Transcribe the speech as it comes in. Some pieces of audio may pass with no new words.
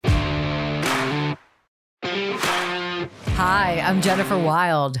Hi, I'm Jennifer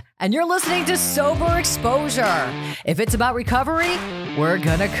Wild, and you're listening to Sober Exposure. If it's about recovery, we're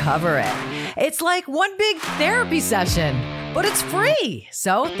gonna cover it. It's like one big therapy session, but it's free.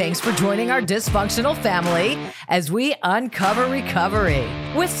 So thanks for joining our dysfunctional family as we uncover recovery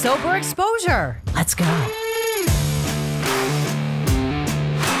with Sober Exposure. Let's go.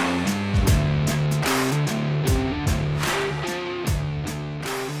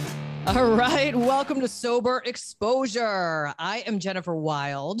 All right, welcome to Sober Exposure. I am Jennifer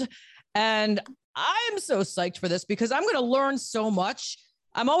Wild, and I am so psyched for this because I'm going to learn so much.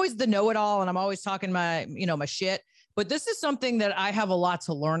 I'm always the know-it-all, and I'm always talking my shit. But this is something that I have a lot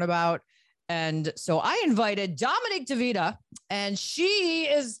to learn about, and so I invited Dominique DeVita, and she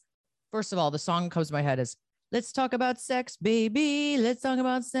is. First of all, the song that comes to my head is "Let's Talk About Sex, Baby." Let's talk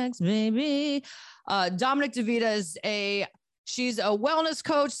about sex, baby. Dominique DeVita She's a wellness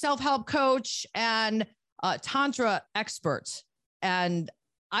coach, self-help coach, and Tantra expert. And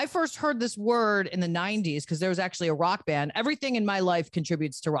I first heard this word in the 90s because there was actually a rock band. Everything in my life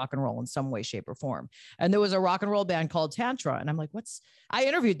contributes to rock and roll in some way, shape, or form. And there was a rock and roll band called Tantra. And I'm like, I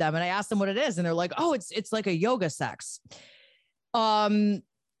interviewed them and I asked them what it is. And they're like, oh, it's like a yoga sex.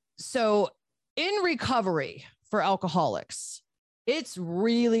 So in recovery for alcoholics, it's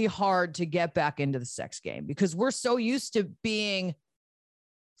really hard to get back into the sex game because we're so used to being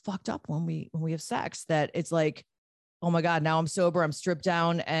fucked up when we have sex that it's like, oh my God, now I'm sober, I'm stripped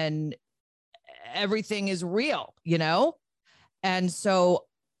down and everything is real, And so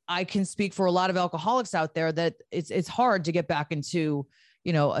I can speak for a lot of alcoholics out there that it's hard to get back into,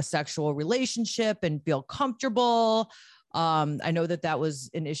 a sexual relationship and feel comfortable. I know that was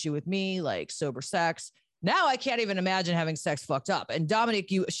an issue with me, like sober sex. Now I can't even imagine having sex fucked up. And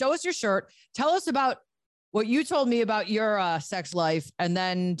Dominique, you show us your shirt. Tell us about what you told me about your sex life, and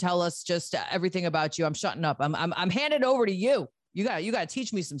then tell us just everything about you. I'm shutting up. I'm handing over to you. You got to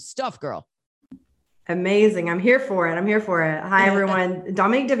teach me some stuff, girl. Amazing. I'm here for it. Hi, everyone.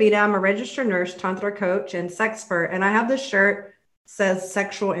 Dominique DeVita. I'm a registered nurse, Tantra coach, and sexpert. And I have this shirt says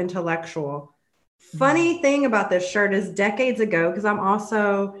sexual intellectual. Funny thing about this shirt is decades ago, because I'm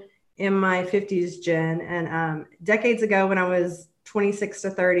also in my 50s, Jen. And decades ago, when I was 26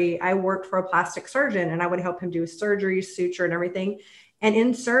 to 30, I worked for a plastic surgeon and I would help him do surgery, suture, and everything. And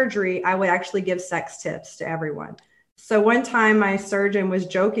in surgery, I would actually give sex tips to everyone. So one time my surgeon was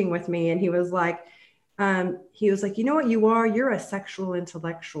joking with me and he was like, you know what you are? You're a sexual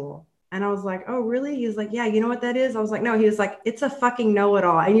intellectual. And I was like, oh, really? He was like, yeah, you know what that is? I was like, no. He was like, it's a fucking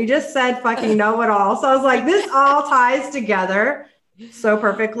know-it-all. And you just said fucking know-it-all. So I was like, this all ties together so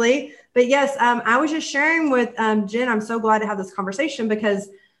perfectly. But yes, I was just sharing with Jen. I'm so glad to have this conversation because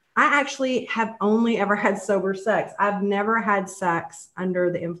I actually have only ever had sober sex. I've never had sex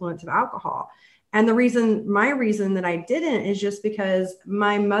under the influence of alcohol. And my reason that I didn't is just because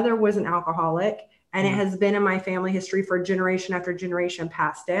my mother was an alcoholic and it has been in my family history for generation after generation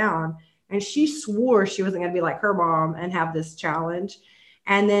passed down. And she swore she wasn't going to be like her mom and have this challenge.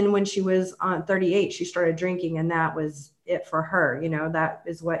 And then when she was on 38, she started drinking and that was it for her. That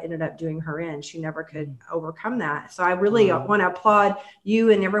is what ended up doing her in. She never could overcome that. So I really want to applaud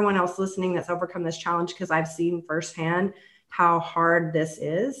you and everyone else listening that's overcome this challenge because I've seen firsthand how hard this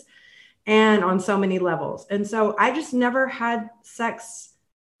is and on so many levels. And so I just never had sex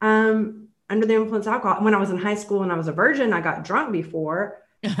under the influence of alcohol. When I was in high school and I was a virgin, I got drunk before,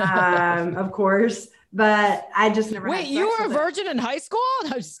 of course. But I just never. Wait, you were a virgin in high school?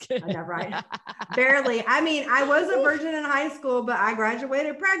 No, I'm just kidding. I know, right? Barely. I mean, I was a virgin in high school, but I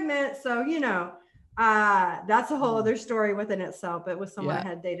graduated pregnant. So, that's a whole other story within itself. It was someone I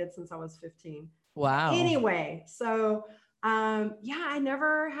had dated since I was 15. Wow. Anyway, so I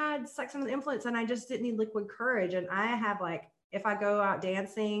never had sex under the influence and I just didn't need liquid courage. And I have if I go out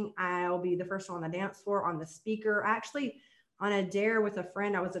dancing, I'll be the first one on the dance floor, on the speaker. Actually, on a dare with a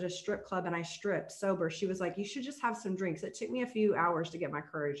friend, I was at a strip club and I stripped sober. She was like, you should just have some drinks. It took me a few hours to get my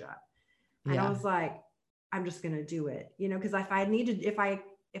courage up. And I was like, I'm just going to do it, because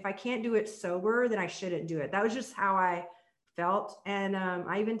if I can't do it sober, then I shouldn't do it. That was just how I felt. And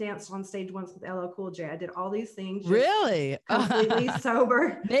I even danced on stage once with LL Cool J. I did all these things. Really? Completely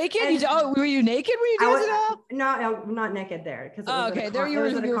sober. Naked? Were you naked when you danced it all? No, not naked there. There you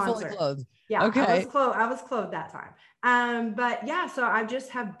were fully clothed. Yeah. Okay. I was clothed that time. But yeah, so I just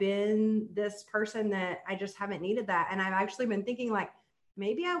have been this person that I just haven't needed that. And I've actually been thinking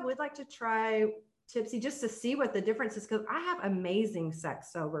maybe I would like to try Tipsy just to see what the difference is. Cause I have amazing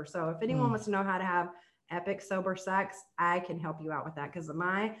sex sober. So if anyone wants to know how to have epic sober sex, I can help you out with that. Cause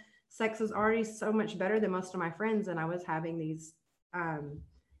my sex is already so much better than most of my friends. And I was having these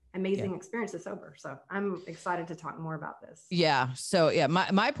amazing experiences sober. So I'm excited to talk more about this. Yeah. So yeah,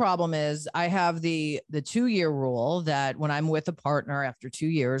 my problem is I have the 2-year rule that when I'm with a partner after 2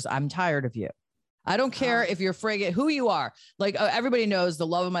 years, I'm tired of you. I don't care if you're friggin' who you are. Like everybody knows the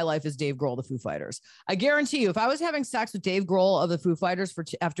love of my life is Dave Grohl, the Foo Fighters. I guarantee you, if I was having sex with Dave Grohl of the Foo Fighters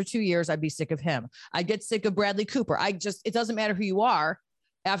after 2 years, I'd be sick of him. I'd get sick of Bradley Cooper. It doesn't matter who you are.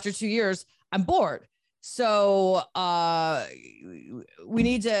 After 2 years, I'm bored. So we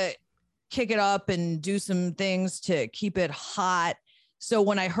need to kick it up and do some things to keep it hot. So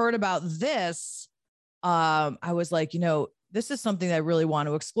when I heard about this, I was like, this is something that I really want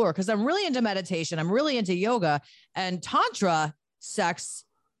to explore because I'm really into meditation. I'm really into yoga, and Tantra sex,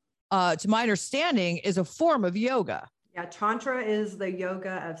 to my understanding, is a form of yoga. Yeah. Tantra is the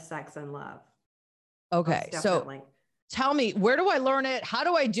yoga of sex and love. Okay. So tell me, where do I learn it? How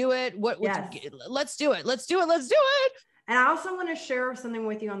do I do it? Let's do it. Let's do it. And I also want to share something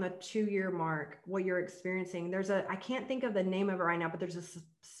with you on the 2-year mark, what you're experiencing. I can't think of the name of it right now, but there's a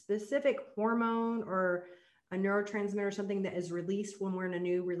specific hormone or a neurotransmitter or something that is released when we're in a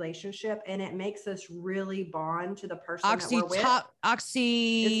new relationship, and it makes us really bond to the person that we're with. It's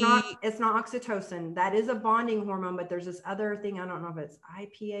not oxytocin. That is a bonding hormone, but there's this other thing. I don't know if it's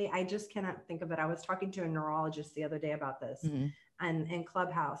IPA. I just cannot think of it. I was talking to a neurologist the other day about this and in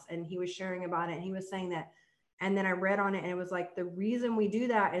Clubhouse, and he was sharing about it. And he was saying that, and then I read on it, and it was like, the reason we do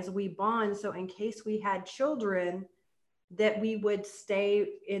that is we bond. So in case we had children, that we would stay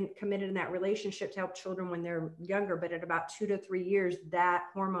committed in that relationship to help children when they're younger. But at about 2 to 3 years, that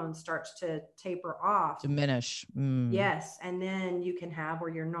hormone starts to taper off, diminish. Yes. And then you can have where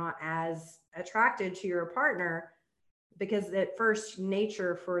you're not as attracted to your partner, because at first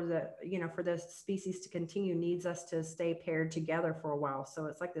nature for the species to continue needs us to stay paired together for a while. So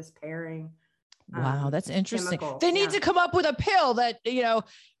it's like this pairing. Wow. That's interesting. Chemical. They need to come up with a pill that,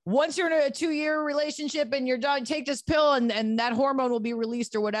 once you're in a 2-year relationship and you're done, take this pill and that hormone will be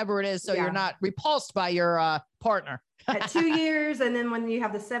released or whatever it is. So you're not repulsed by your partner. At 2 years. And then when you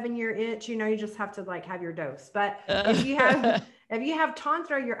have the 7-year itch, you just have to have your dose. But if you have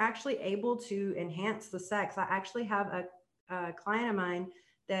Tantra, you're actually able to enhance the sex. I actually have a client of mine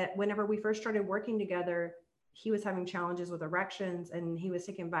that whenever we first started working together, he was having challenges with erections, and he was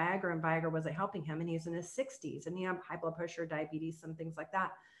taking Viagra, and Viagra wasn't helping him. And he was in his 60s, and he had high blood pressure, diabetes, some things like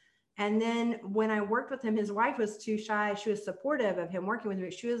that. And then when I worked with him, his wife was too shy. She was supportive of him working with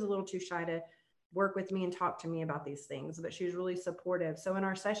me. She was a little too shy to work with me and talk to me about these things, but she was really supportive. So in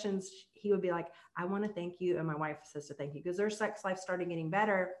our sessions, he would be like, I want to thank you. And my wife says to thank you, because their sex life started getting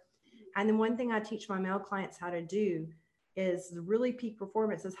better. And then one thing I teach my male clients how to do is the really peak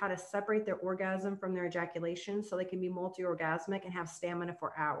performance is how to separate their orgasm from their ejaculation so they can be multi-orgasmic and have stamina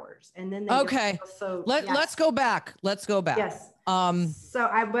for hours. And then let's go back. Yes. So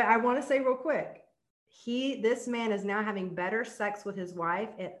I want to say real quick, this man is now having better sex with his wife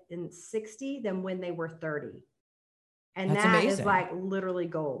in 60 than when they were 30. And that's amazing. Is like literally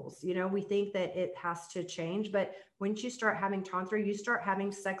goals. We think that it has to change, but once you start having Tantra, you start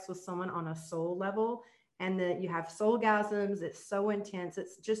having sex with someone on a soul level, and that you have soulgasms. It's so intense.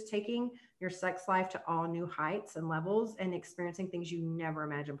 It's just taking your sex life to all new heights and levels and experiencing things you never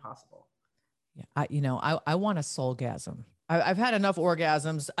imagined possible. Yeah. I want a soulgasm. I've had enough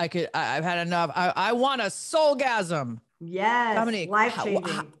orgasms. I've had enough. I want a soulgasm. Yes. Dominique,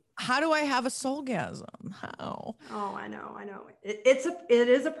 life-changing. How do I have a soulgasm? How? Oh, I know. It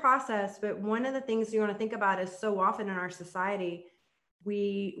is a process, but one of the things you want to think about is so often in our society,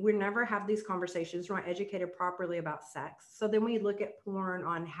 we never have these conversations. We're not educated properly about sex. So then we look at porn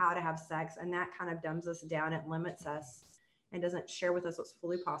on how to have sex, and that kind of dumbs us down. It limits us and doesn't share with us what's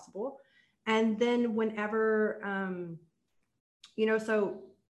fully possible. And then whenever,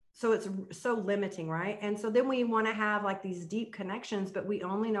 so it's so limiting, right? And so then we want to have like these deep connections, but we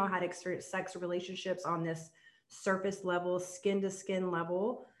only know how to experience sex relationships on this surface level, skin to skin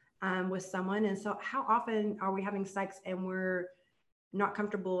level with someone. And so how often are we having sex and we're not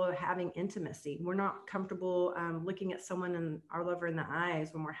comfortable having intimacy? We're not comfortable looking at someone and our lover in the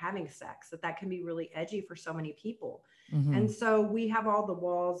eyes when we're having sex. That can be really edgy for so many people. Mm-hmm. And so we have all the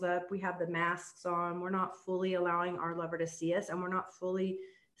walls up, we have the masks on, we're not fully allowing our lover to see us, and we're not fully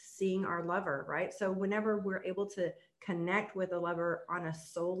seeing our lover, right? So whenever we're able to connect with a lover on a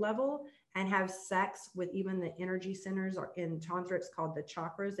soul level and have sex with even the energy centers, or in Tantra, it's called the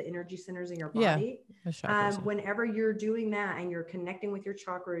chakras, the energy centers in your body. Yeah, whenever you're doing that and you're connecting with your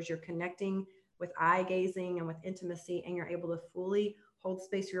chakras, you're connecting with eye gazing and with intimacy, and you're able to fully hold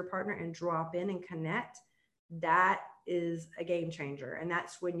space for your partner and drop in and connect, that is a game changer. And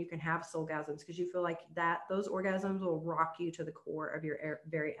that's when you can have soulgasms, because you feel like that those orgasms will rock you to the core of your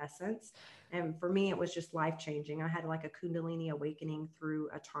very essence. And for me, it was just life changing. I had like a Kundalini awakening through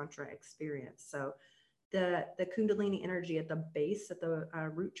a Tantra experience. So the Kundalini energy at the base, at the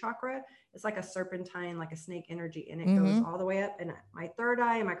root chakra, it's like a serpentine, like a snake energy, and it goes all the way up. And my third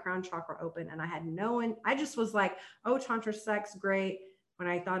eye and my crown chakra open. And I had no one, I just was like, oh, Tantra sex, great. When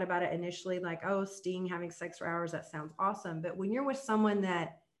I thought about it initially, like, oh, Sting having sex for hours, that sounds awesome. But when you're with someone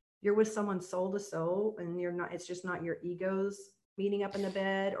soul to soul, and you're not, it's just not your egos meeting up in the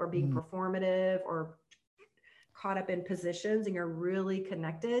bed or being performative or caught up in positions, and you're really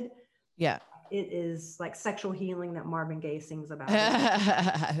connected. Yeah. It is like sexual healing that Marvin Gaye sings about.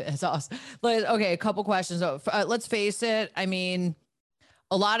 It's awesome. Okay, a couple questions. Let's face it. I mean,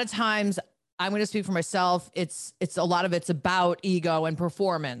 a lot of times, I'm going to speak for myself. It's a lot of it's about ego and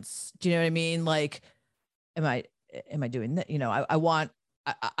performance. Do you know what I mean? Like, am I doing that? You know, I want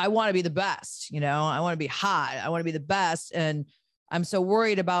to be the best, you know, I want to be hot. I want to be the best. And I'm so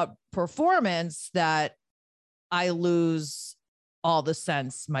worried about performance that I lose all the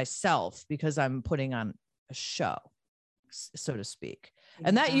sense myself, because I'm putting on a show, so to speak. Exactly.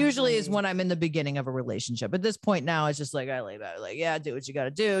 And that usually is when I'm in the beginning of a relationship. At this point now, it's just like, I lay back, like, yeah, do what you got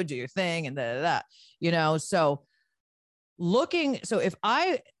to do your thing. And that, you know, so if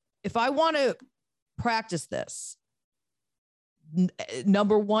I want to practice this,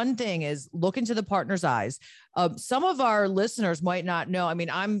 number one thing is look into the partner's eyes. Some of our listeners might not know. I mean,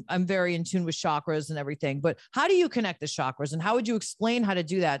 I'm very in tune with chakras and everything, but how do you connect the chakras, and how would you explain how to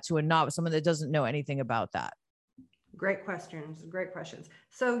do that to a novice, someone that doesn't know anything about that? Great questions. Great questions.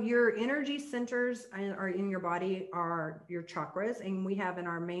 So your energy centers are in your body are your chakras. And we have in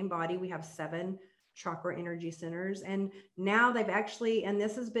our main body, we have 7 chakra energy centers. And now they've actually, and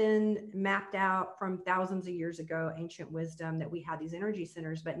this has been mapped out from thousands of years ago, ancient wisdom, that we had these energy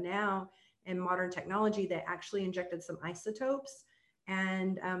centers. But now in modern technology, they actually injected some isotopes,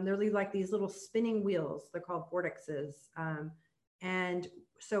 and they're like these little spinning wheels. They're called vortexes. And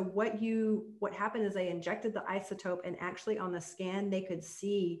so what happened is they injected the isotope, and actually on the scan, they could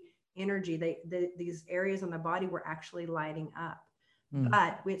see energy. These areas on the body were actually lighting up.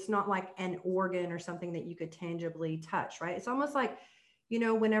 But it's not like an organ or something that you could tangibly touch, right? It's almost like, you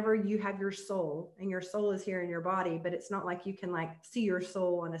know, whenever you have your soul, and your soul is here in your body, but it's not like you can like see your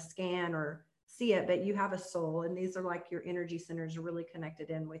soul on a scan or see it, but you have a soul. And these are like your energy centers are really connected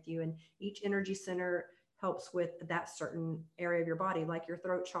in with you. And each energy center helps with that certain area of your body, like your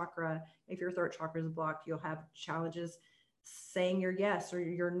throat chakra. If your throat chakra is blocked, you'll have challenges saying your yes or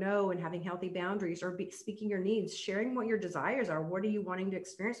your no, and having healthy boundaries, or speaking your needs, sharing what your desires are. What are you wanting to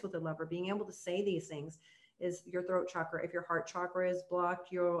experience with a lover? Being able to say these things is your throat chakra. If your heart chakra is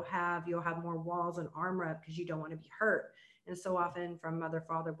blocked, you'll have more walls and armor up, because you don't want to be hurt. And so often from mother,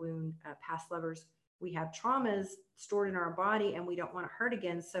 father wound, past lovers, we have traumas stored in our body, and we don't want to hurt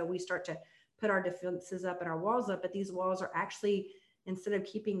again. So we start to put our defenses up and our walls up, but these walls are actually, instead of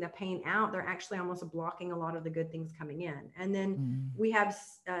keeping the pain out, they're actually almost blocking a lot of the good things coming in. And then we have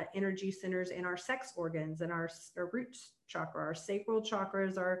energy centers in our sex organs, and our root chakra, our sacral chakra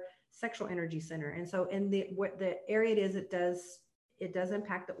is our sexual energy center. And so in the area it does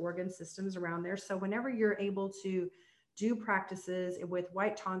impact the organ systems around there. So whenever you're able to do practices with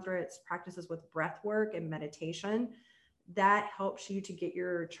white tantra, it's practices with breath work and meditation, that helps you to get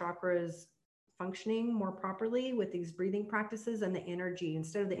your chakras functioning more properly with these breathing practices. And the energy,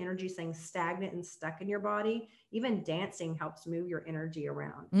 instead of the energy staying stagnant and stuck in your body, even dancing helps move your energy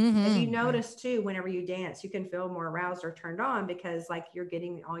around. If you notice too, whenever you dance, you can feel more aroused or turned on, because like you're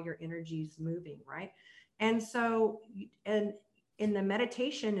getting all your energies moving, right? And so, and in the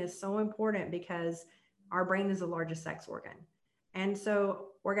meditation is so important, because our brain is the largest sex organ. And so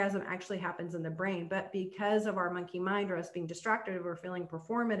orgasm actually happens in the brain, but because of our monkey mind, or us being distracted, or feeling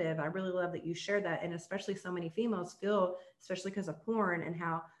performative, I really love that you share that. And especially so many females feel, especially because of porn and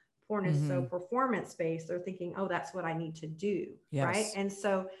how porn is so performance based, they're thinking, oh, that's what I need to do. Yes. Right. And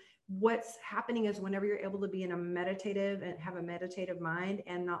so what's happening is, whenever you're able to be in a meditative and have a meditative mind,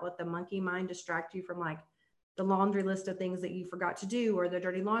 and not let the monkey mind distract you from like the laundry list of things that you forgot to do, or the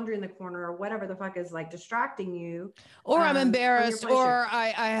dirty laundry in the corner, or whatever the fuck is like distracting you. Or I'm embarrassed, or I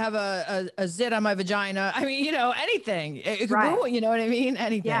have a zit on my vagina. I mean, you know, anything. It could ruin, you know what I mean?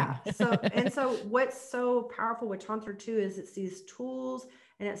 Anything. Yeah. So what's so powerful with Tantra too is it's these tools,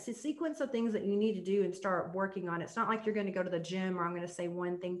 and it's the sequence of things that you need to do and start working on. It's not like you're going to go to the gym, or I'm going to say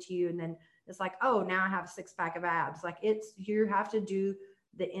one thing to you, and then it's like, oh, now I have a 6-pack of abs. Like you have to do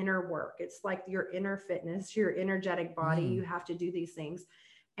the inner work. It's like your inner fitness, your energetic body. You have to do these things.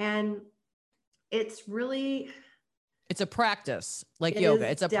 And It's really, it's a practice, like it yoga.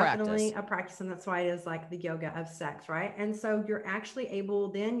 is It's a definitely practice. a practice, and that's why it is like the yoga of sex, right? And so you're actually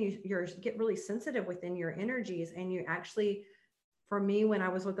able, then you're get really sensitive within your energies, and you actually, for me, when I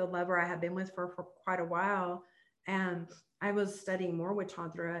was with a lover I had been with for quite a while, and I was studying more with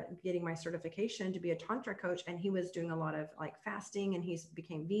Tantra, getting my certification to be a Tantra coach. And he was doing a lot of like fasting, and he's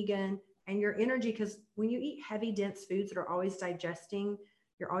became vegan. And your energy, because when you eat heavy, dense foods that are always digesting,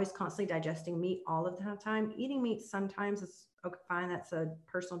 you're always constantly digesting meat all of the time. Eating meat sometimes is okay, fine. That's a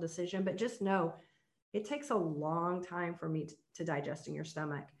personal decision, but just know it takes a long time for meat to digest in your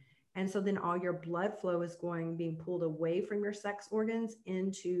stomach. And so then all your blood flow is being pulled away from your sex organs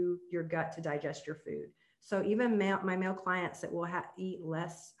into your gut to digest your food. So even my male clients that will eat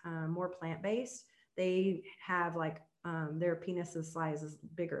less, more plant-based, they have like their penis size is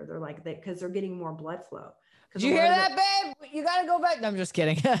bigger. They're like, because they're getting more blood flow. Did you hear that, babe? You got to go back. No, I'm just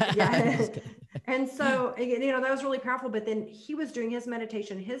kidding. Yeah. Just kidding. And so, that was really powerful. But then he was doing his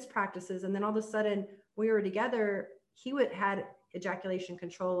meditation, his practices. And then all of a sudden we were together, had ejaculation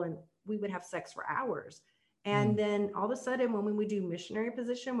control, and we would have sex for hours. And then all of a sudden, when we would do missionary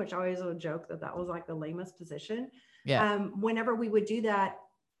position, which I always would joke that was like the lamest position. Yeah. Whenever we would do that,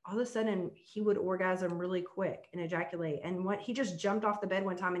 all of a sudden he would orgasm really quick and ejaculate. And he just jumped off the bed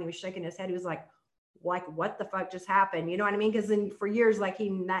one time and he was shaking his head. He was like, what the fuck just happened? You know what I mean? Because then for years, like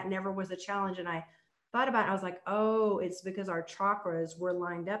that never was a challenge. And I thought about it. I was like, oh, it's because our chakras were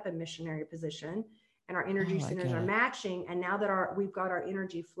lined up in missionary position and our energy centers are matching. And now that we've got our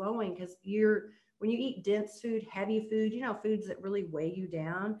energy flowing, because when you eat dense food, heavy food, foods that really weigh you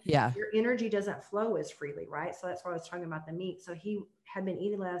down, yeah, your energy doesn't flow as freely, right? So that's why I was talking about the meat. So he had been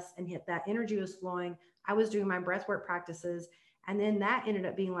eating less, and that energy was flowing. I was doing my breathwork practices. And then that ended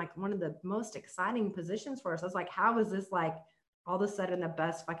up being like one of the most exciting positions for us. I was like, how is this like all of a sudden the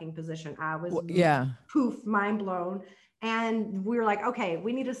best fucking position? I was poof, mind blown. And we were like, okay,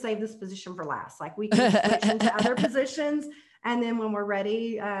 we need to save this position for last. Like we can switch into other positions. And then when we're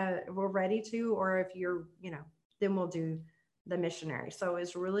ready to, or if you're, then we'll do the missionary. So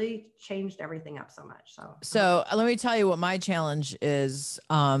it's really changed everything up so much. So let me tell you what my challenge is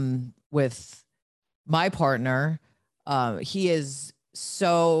with my partner. He is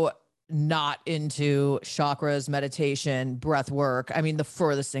so not into chakras, meditation, breath work. I mean, the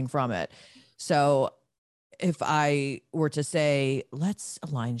furthest thing from it. So if I were to say, let's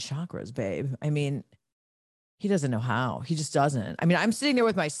align chakras, babe, I mean, he doesn't know how. He just doesn't. I mean, I'm sitting there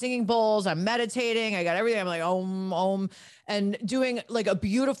with my singing bowls. I'm meditating. I got everything. I'm like, om, and doing like a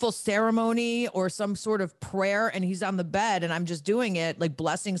beautiful ceremony or some sort of prayer. And he's on the bed and I'm just doing it, like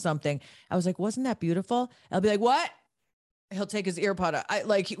blessing something. I was like, wasn't that beautiful? I'll be like, what? He'll take his ear pod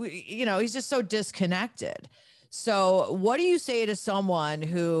out. He's just so disconnected. So what do you say to someone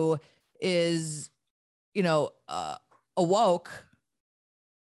who is, awoke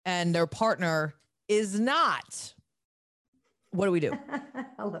and their partner is not? What do we do?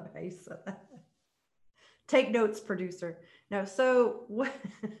 I love how you said that. Take notes, producer. No, so what?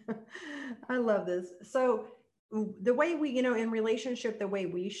 I love this. So the way we, in relationship, the way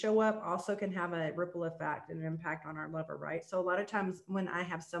we show up also can have a ripple effect and an impact on our lover, right? So a lot of times when I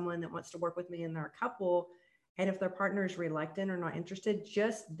have someone that wants to work with me and they're a couple, and if their partner is reluctant or not interested,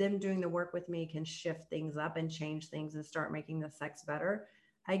 just them doing the work with me can shift things up and change things and start making the sex better.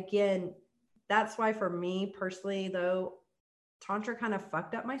 Again, that's why for me personally, though, Tantra kind of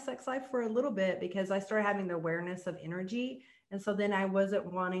fucked up my sex life for a little bit because I started having the awareness of energy. And so then I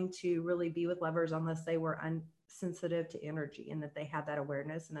wasn't wanting to really be with lovers unless they were sensitive to energy and that they had that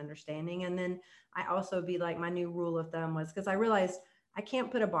awareness and understanding. And then I also be like, my new rule of thumb was, because I realized I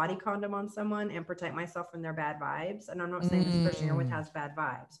can't put a body condom on someone and protect myself from their bad vibes. And I'm not saying this person you're with has bad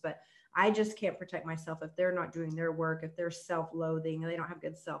vibes, but I just can't protect myself if they're not doing their work, if they're self-loathing, they don't have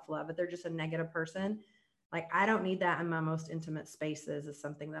good self-love, if they're just a negative person. Like, I don't need that in my most intimate spaces is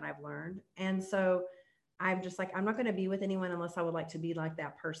something that I've learned. And so I'm just like, I'm not going to be with anyone unless I would like to be like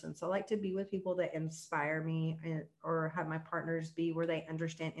that person. So I like to be with people that inspire me or have my partners be where they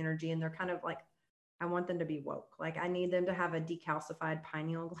understand energy. And they're kind of like, I want them to be woke. Like I need them to have a decalcified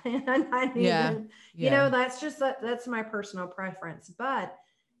pineal gland. I need them, that's my personal preference. But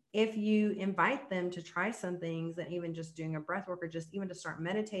if you invite them to try some things and even just doing a breath work or just even to start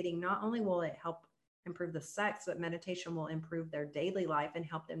meditating, not only will it help improve the sex, but meditation will improve their daily life and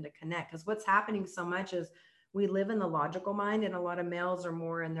help them to connect. Because what's happening so much is we live in the logical mind, and a lot of males are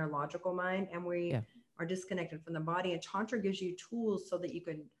more in their logical mind, and we are disconnected from the body. And Tantra gives you tools so that you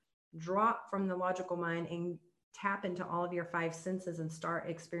can drop from the logical mind and tap into all of your five senses and start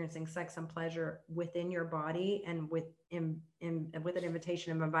experiencing sex and pleasure within your body, and with an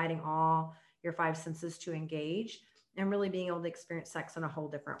invitation of inviting all your five senses to engage, and really being able to experience sex in a whole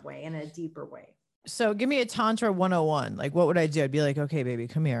different way, in a deeper way. So give me a Tantra 101. Like, what would I do? I'd be like, okay, baby,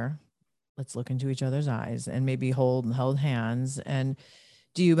 come here. Let's look into each other's eyes and maybe hold hands. And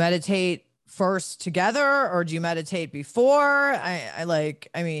do you meditate first together or do you meditate before? I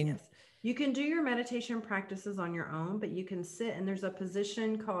mean, yes. You can do your meditation practices on your own, but you can sit, and there's a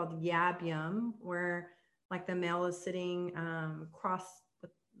position called Yabyum where like the male is sitting crossed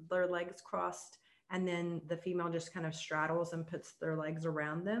with their legs crossed, and then the female just kind of straddles and puts their legs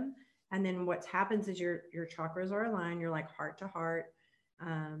around them. And then what happens is your chakras are aligned. You're like heart to heart.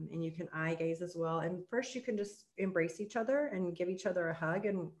 And you can eye gaze as well. And first you can just embrace each other and give each other a hug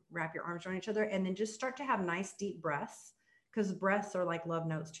and wrap your arms around each other. And then just start to have nice deep breaths, because breaths are like love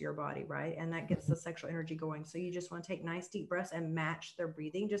notes to your body, right? And that gets the sexual energy going. So you just want to take nice deep breaths and match their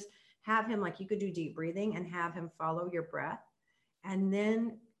breathing. Just have him, like you could do deep breathing and have him follow your breath. And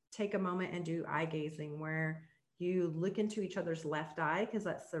then take a moment and do eye gazing, where you look into each other's left eye, because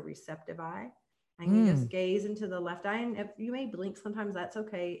that's the receptive eye. And you just gaze into the left eye. And if you may blink sometimes, that's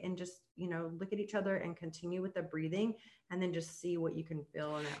okay. And just, look at each other and continue with the breathing, and then just see what you can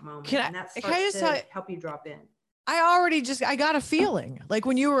feel in that moment. And that starts to help you drop in. I got a feeling like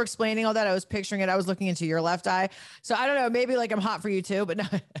when you were explaining all that, I was picturing it. I was looking into your left eye. So I don't know, maybe like I'm hot for you too, but no,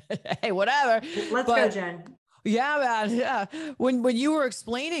 hey, whatever. Let's go, Jen. Yeah, man. Yeah. When you were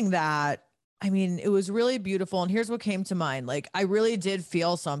explaining that, I mean, it was really beautiful. And here's what came to mind. Like, I really did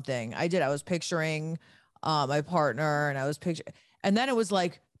feel something. I did. I was picturing my partner, and I was picturing, and then it was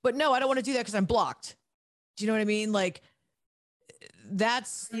like, but no, I don't want to do that because I'm blocked. Do you know what I mean? Like,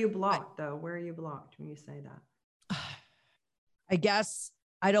 that's. Where are you blocked though? Where are you blocked when you say that? I guess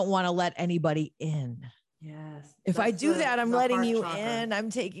I don't want to let anybody in. Yes. If I do that, I'm letting you in.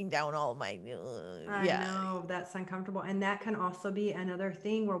 I'm taking down all my. I know that's uncomfortable. And that can also be another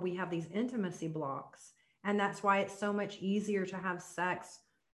thing where we have these intimacy blocks. And that's why it's so much easier to have sex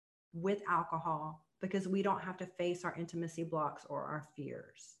with alcohol, because we don't have to face our intimacy blocks or our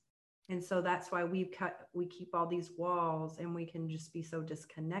fears. And so that's why we keep all these walls, and we can just be so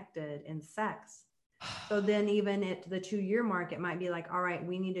disconnected in sex. So then even at the 2-year mark, it might be like, all right,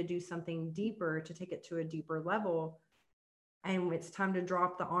 we need to do something deeper to take it to a deeper level. And it's time to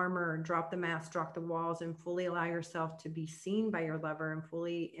drop the armor, drop the mask, drop the walls, and fully allow yourself to be seen by your lover, and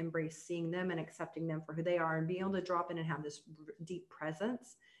fully embrace seeing them and accepting them for who they are, and being able to drop in and have this deep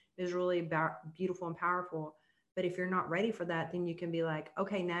presence is really beautiful and powerful. But if you're not ready for that, then you can be like,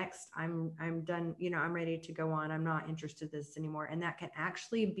 okay, next, I'm done. I'm ready to go on. I'm not interested in this anymore. And that can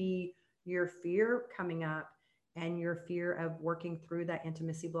actually be your fear coming up, and your fear of working through that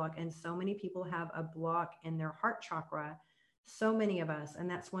intimacy block. And so many people have a block in their heart chakra, so many of us. And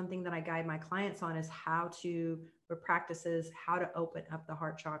that's one thing that I guide my clients on, is how to open up the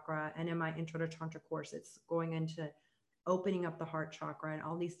heart chakra. And in my Intro to Tantra course, it's going into opening up the heart chakra and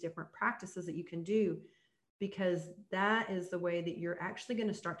all these different practices that you can do, because that is the way that you're actually going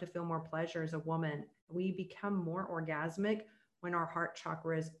to start to feel more pleasure as a woman. We become more orgasmic when our heart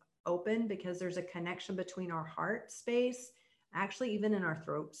chakra is open, because there's a connection between our heart space, actually even in our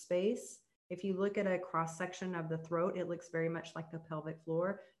throat space. If you look at a cross section of the throat, it looks very much like the pelvic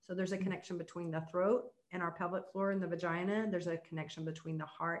floor. So there's a connection between the throat and our pelvic floor and the vagina. There's a connection between the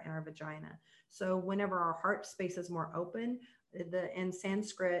heart and our vagina. So whenever our heart space is more open, in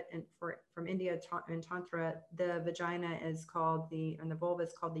Sanskrit and from India in Tantra, the vagina is called the vulva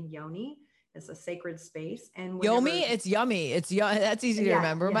is called the yoni. It's a sacred space. And Yomi, it's yummy. That's easy to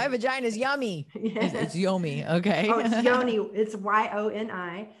remember. Yeah. My vagina is yummy. Yeah. It's yomi. Okay. Oh, it's yoni. It's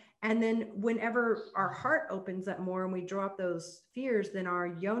YONI. And then whenever our heart opens up more and we drop those fears, then our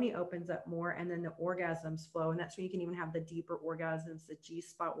yoni opens up more, and then the orgasms flow. And that's when you can even have the deeper orgasms, the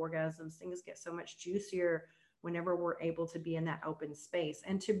G-spot orgasms. Things get so much juicier whenever we're able to be in that open space.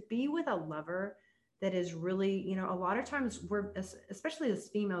 And to be with a lover that is really, a lot of times we're, especially as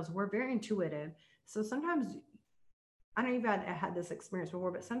females, we're very intuitive. So sometimes, I don't even had this experience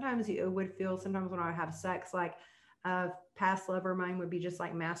before, but sometimes it would feel, sometimes when I have sex, like a past lover of mine would be just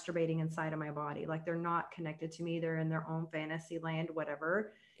like masturbating inside of my body. Like they're not connected to me. They're in their own fantasy land,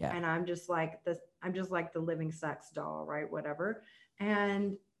 whatever. Yeah. And I'm just like the living sex doll, right? Whatever.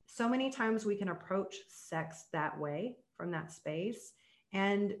 And so many times we can approach sex that way, from that space.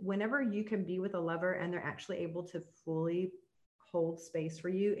 And whenever you can be with a lover and they're actually able to fully hold space for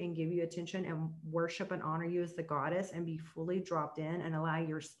you and give you attention and worship and honor you as the goddess, and be fully dropped in and allow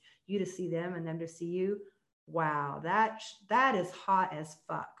you to see them and them to see you. Wow. That is hot as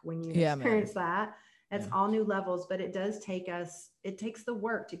fuck when you experience that. It's all new levels, but it takes the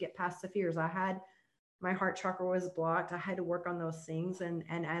work to get past the fears. I had my heart chakra was blocked. I had to work on those things. And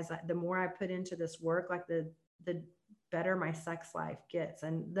the more I put into this work, like the better my sex life gets.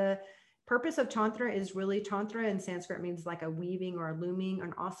 And the purpose of Tantra is really, Tantra in Sanskrit means like a weaving or a looming.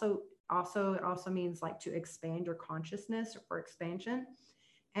 And also it also means like to expand your consciousness or for expansion.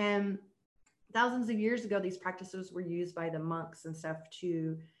 And thousands of years ago, these practices were used by the monks and stuff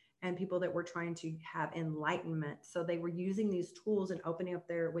and people that were trying to have enlightenment. So they were using these tools and opening up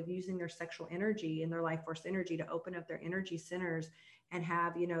using their sexual energy and their life force energy to open up their energy centers and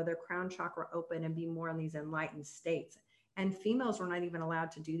have, their crown chakra open and be more in these enlightened states. And females were not even allowed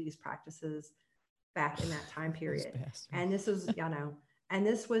to do these practices back in that time period. And this was, and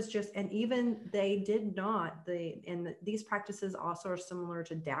this was just, and even they did not, these practices also are similar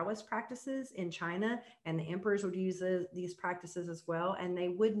to Taoist practices in China, and the emperors would use these practices as well. And they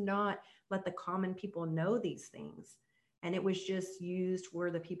would not let the common people know these things. And it was just used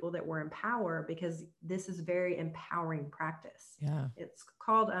for the people that were in power, because this is very empowering practice. Yeah. It's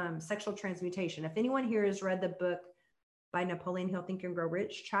called sexual transmutation. If anyone here has read the book by Napoleon Hill, Think and Grow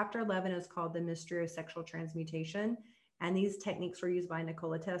Rich, chapter 11 is called The Mystery of Sexual Transmutation. And these techniques were used by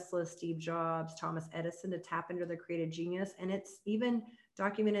Nikola Tesla, Steve Jobs, Thomas Edison to tap into their creative genius. And it's even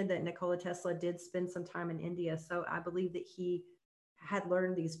documented that Nikola Tesla did spend some time in India. So I believe that he had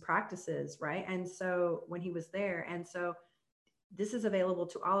learned these practices, right? And so when he was there, and so this is available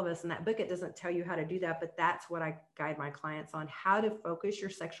to all of us. In that book, it doesn't tell you how to do that, but that's what I guide my clients on, how to focus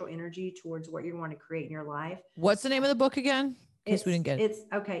your sexual energy towards what you want to create in your life. What's the name of the book again? We didn't get it.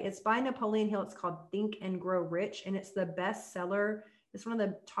 It's by Napoleon Hill. It's called Think and Grow Rich, and it's the bestseller. It's one of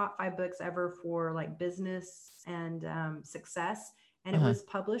the top 5 books ever for like business and success. And it was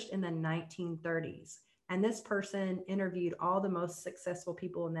published in the 1930s. And this person interviewed all the most successful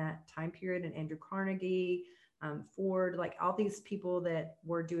people in that time period, and Andrew Carnegie, Ford, like all these people that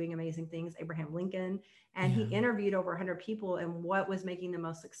were doing amazing things, Abraham Lincoln. And he interviewed over 100 people and what was making them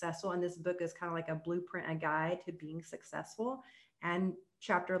most successful. And this book is kind of like a blueprint, a guide to being successful. And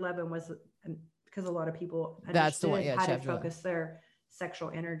chapter 11 was because a lot of people understood how to focus their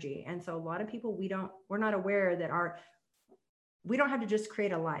sexual energy. And so a lot of people, we're not aware that we don't have to just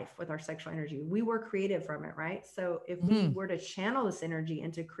create a life with our sexual energy. We were created from it, right? So if we were to channel this energy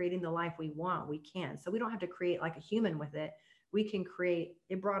into creating the life we want, we can. So we don't have to create like a human with it. We can create,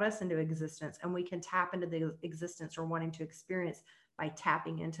 it brought us into existence, and we can tap into the existence we're wanting to experience by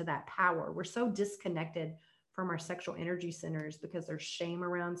tapping into that power. We're so disconnected from our sexual energy centers because there's shame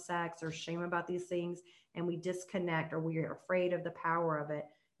around sex, there's shame about these things, and we disconnect, or we're afraid of the power of it,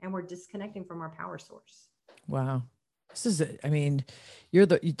 and we're disconnecting from our power source. Wow. This is it. I mean,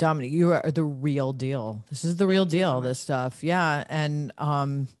 Dominique, you are the real deal. This is the real deal, this stuff. Yeah. And,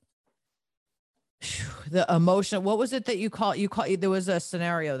 the emotion, what was it that you call, there was a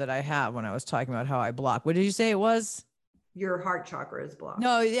scenario that I had when I was talking about how I block. What did you say it was? Your heart chakra is blocked.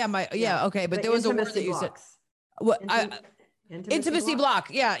 No. Yeah. Okay. But there was a word that you said. What? Intimacy block.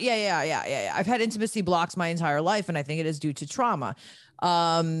 Yeah. I've had intimacy blocks my entire life, and I think it is due to trauma.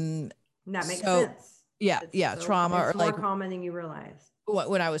 That makes sense. Yeah. Trauma, it's more common than you realize.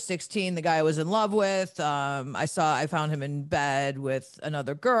 When I was 16, the guy I was in love with, I found him in bed with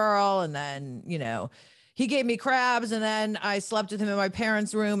another girl, and then, he gave me crabs, and then I slept with him in my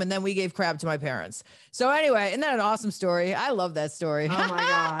parents' room, and then we gave crab to my parents. So anyway, isn't that an awesome story? I love that story. Oh my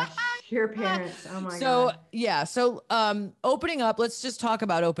gosh. Your parents. Oh my God. So yeah. So, opening up, let's just talk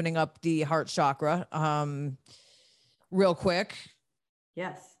about opening up the heart chakra, real quick.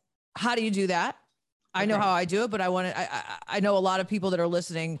 Yes. How do you do that? I know how I do it, but I know a lot of people that are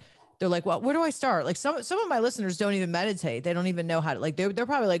listening. They're like, well, where do I start? Like some of my listeners don't even meditate. They don't even know how to, like, they're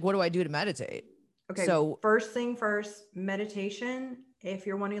probably like, what do I do to meditate? Okay. So first thing first, meditation. If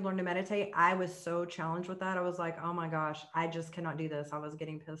you're wanting to learn to meditate, I was so challenged with that. I was like, oh my gosh, I just cannot do this. I was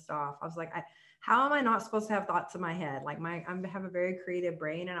getting pissed off. I was like, how am I not supposed to have thoughts in my head? Like I have a very creative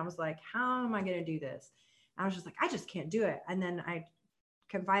brain. And I was like, how am I going to do this? And I was just like, I just can't do it. And then I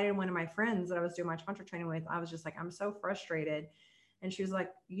confided in one of my friends that I was doing my Tantra training with. I was just like, I'm so frustrated. And she was like,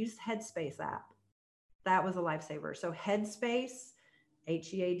 use Headspace app. That was a lifesaver. So Headspace,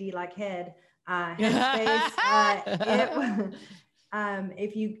 HEAD like head, Headspace.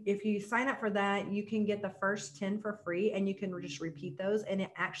 If you sign up for that, you can get the first 10 for free, and you can just repeat those. And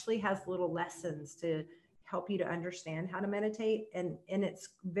it actually has little lessons to help you to understand how to meditate. And it's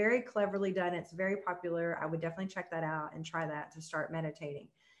very cleverly done. It's very popular. I would definitely check that out and try that to start meditating.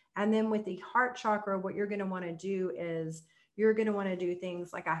 And then with the heart chakra, what you're going to want to do is you're going to want to do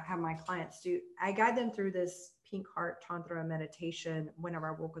things like I have my clients do. I guide them through this Pink Heart Tantra meditation whenever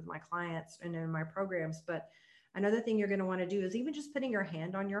I work with my clients and in my programs. But Another thing you're going to want to do is even just putting your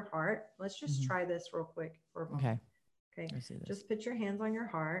hand on your heart. Let's just try this real quick for a moment. Okay. Just put your hands on your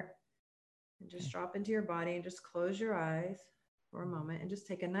heart and just drop into your body and just close your eyes for a moment and just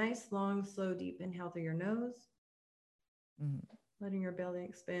take a nice, long, slow, deep inhale through your nose. Letting your belly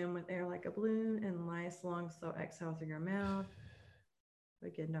expand with air like a balloon, and nice, long, slow exhale through your mouth.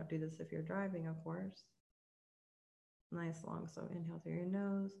 Again, don't do this if you're driving, of course. Nice, long, slow inhale through your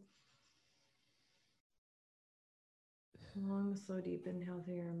nose. Long, slow, deep inhale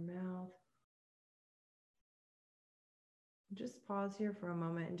through your mouth. Just pause here for a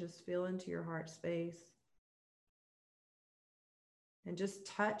moment and just feel into your heart space. And just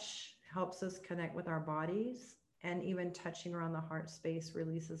touch helps us connect with our bodies. And even touching around the heart space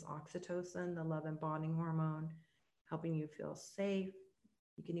releases oxytocin, the love and bonding hormone, helping you feel safe.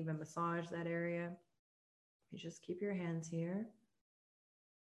 You can even massage that area. You just keep your hands here.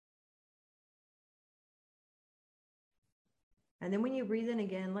 And then when you breathe in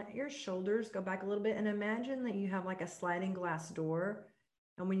again, let your shoulders go back a little bit and imagine that you have like a sliding glass door.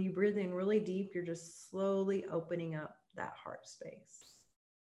 And when you breathe in really deep, you're just slowly opening up that heart space.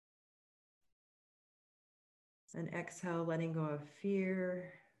 And exhale, letting go of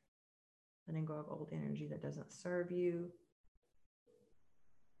fear, letting go of old energy that doesn't serve you.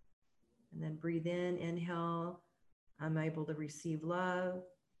 And then breathe in, inhale, I'm able to receive love.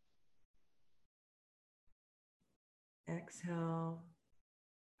 Exhale,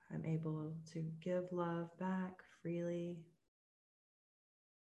 I'm able to give love back freely.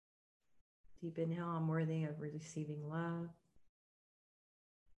 Deep inhale, I'm worthy of receiving love.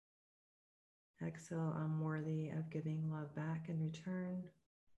 Exhale, I'm worthy of giving love back in return.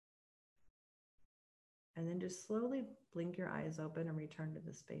 And then just slowly blink your eyes open and return to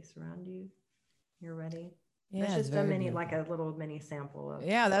the space around you. You're ready. Yeah, that's just a mini, like a little mini sample of.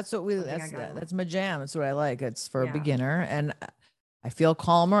 Yeah, that's what that's my jam. That's what I like. It's for a beginner, and I feel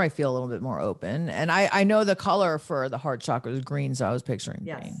calmer. I feel a little bit more open, and I know the color for the heart chakra is green, so I was picturing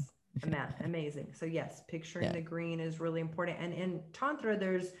green. Amazing. So yes, picturing the green is really important. And in Tantra,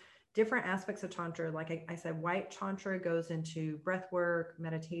 there's different aspects of Tantra. Like I said, white Tantra goes into breath work,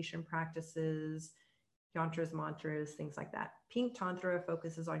 meditation practices, yantras, mantras, things like that. Pink Tantra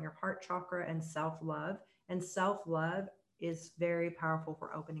focuses on your heart chakra and self-love. And self-love is very powerful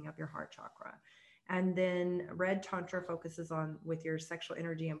for opening up your heart chakra. And then red Tantra focuses on with your sexual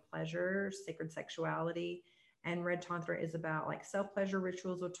energy and pleasure, sacred sexuality. And red Tantra is about like self-pleasure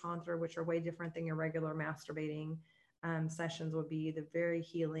rituals with Tantra, which are way different than your regular masturbating sessions would be. The very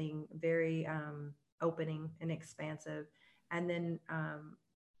healing, very opening and expansive. And then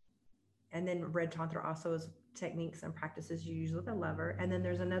red Tantra also is techniques and practices you use with a lover. And then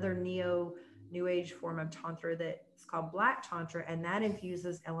there's another New Age form of Tantra that's called Black Tantra, and that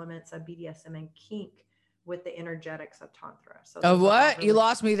infuses elements of BDSM and kink with the energetics of Tantra. So of what? Really, you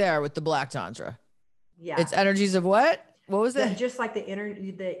lost me there with the Black Tantra. Yeah. It's energies of what? What was that? Just like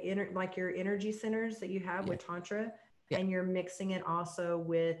like your energy centers that you have with Tantra. Yeah. And you're mixing it also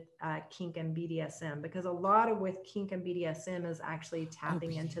with kink and BDSM, because a lot of with kink and BDSM is actually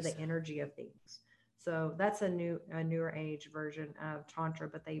tapping into the energy of things. So that's a newer age version of Tantra,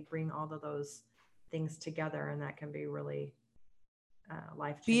 but they bring all of those things together, and that can be really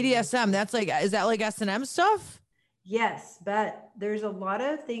life-changing. BDSM, is that like S&M stuff? Yes, but there's a lot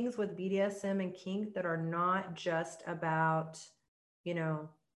of things with BDSM and kink that are not just about,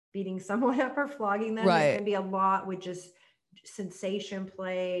 beating someone up or flogging them. Right. It can be a lot with just sensation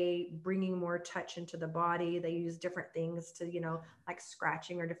play, bringing more touch into the body. They use different things to, like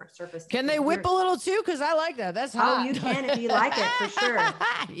scratching or different surface. Can they whip a little too? Because I like that. That's hot. Oh, you can if you like it, for sure.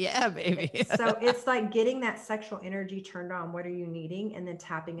 Yeah, baby. So it's like getting that sexual energy turned on. What are you needing? And then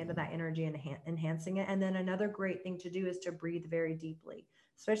tapping into that energy and enhancing it. And then another great thing to do is to breathe very deeply,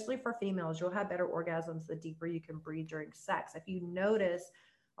 especially for females. You'll have better orgasms the deeper you can breathe during sex. If you notice,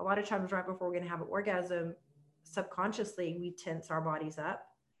 a lot of times right before we're going to have an orgasm, subconsciously we tense our bodies up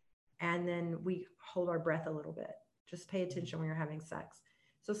and then we hold our breath a little bit. Just pay attention when you're having sex.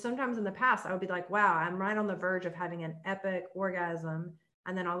 So sometimes in the past I would be like, wow, I'm right on the verge of having an epic orgasm,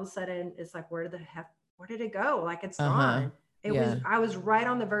 and then all of a sudden it's like, where did it go? Like it's gone. I was right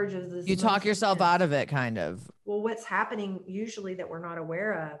on the verge of this. You talk yourself out of it, kind of. Well, what's happening usually that we're not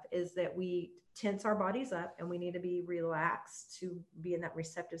aware of is that we tense our bodies up, and we need to be relaxed to be in that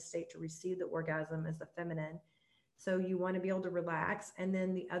receptive state to receive the orgasm as the feminine. So you want to be able to relax. And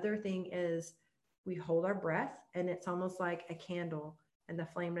then the other thing is we hold our breath, and it's almost like a candle, and the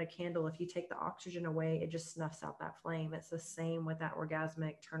flame of a candle. If you take the oxygen away, it just snuffs out that flame. It's the same with that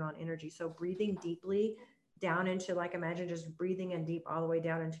orgasmic turn on energy. So breathing deeply down into, like, imagine just breathing in deep all the way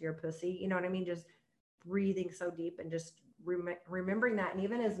down into your pussy. You know what I mean? Just breathing so deep and just remembering that. And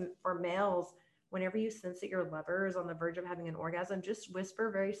even as for males, whenever you sense that your lover is on the verge of having an orgasm, just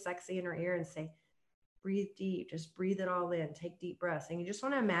whisper very sexy in her ear and say, breathe deep, just breathe it all in, take deep breaths. And you just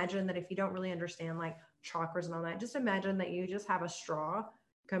want to imagine that if you don't really understand like chakras and all that, just imagine that you just have a straw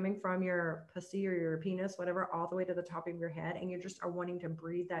coming from your pussy or your penis, whatever, all the way to the top of your head. And you just are wanting to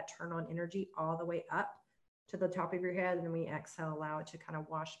breathe that turn on energy all the way up to the top of your head. And then when you exhale, allow it to kind of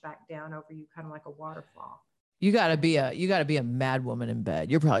wash back down over you, kind of like a waterfall. You gotta be a mad woman in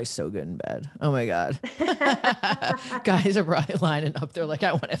bed. You're probably so good in bed. Oh my God. Guys are probably lining up. They're like,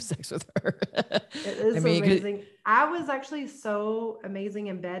 I want to have sex with her. It is amazing. I was actually so amazing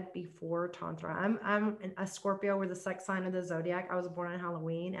in bed before Tantra. I'm a Scorpio. We're the sex sign of the zodiac. I was born on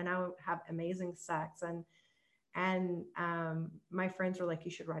Halloween and I would have amazing sex. And my friends were like,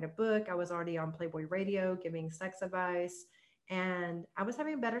 you should write a book. I was already on Playboy Radio giving sex advice. And I was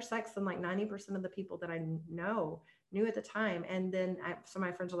having better sex than like 90% of the people that I knew at the time. And then some of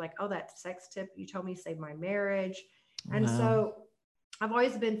my friends were like, oh, that sex tip you told me saved my marriage. Wow. And so I've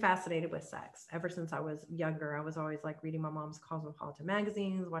always been fascinated with sex ever since I was younger. I was always like reading my mom's Cosmopolitan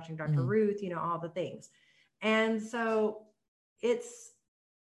magazines, watching Dr. Ruth, all the things. And so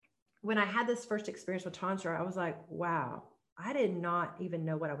when I had this first experience with Tantra, I was like, wow, I did not even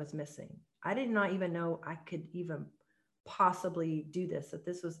know what I was missing. I did not even know I could even possibly do this, that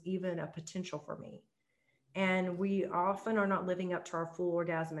this was even a potential for me. And we often are not living up to our full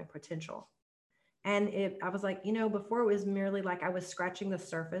orgasmic potential. And I was like, before it was merely like I was scratching the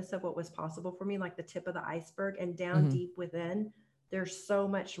surface of what was possible for me, like the tip of the iceberg, and down deep within, there's so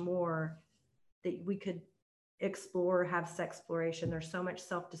much more that we could explore, have sex exploration. There's so much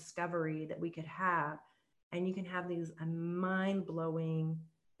self-discovery that we could have. And you can have these mind-blowing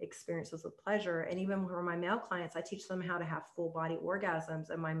experiences with pleasure. And even for my male clients, I teach them how to have full body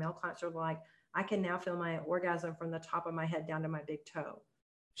orgasms. And my male clients are like, I can now feel my orgasm from the top of my head down to my big toe.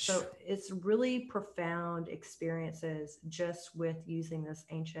 So it's really profound experiences just with using this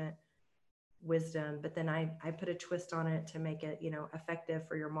ancient wisdom. But then I put a twist on it to make it, effective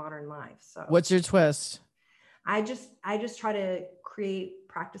for your modern life. So what's your twist? I just try to create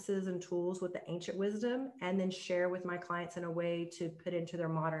practices and tools with the ancient wisdom and then share with my clients in a way to put into their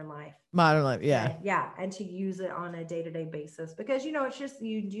modern life. Yeah. And to use it on a day-to-day basis, because, it's just,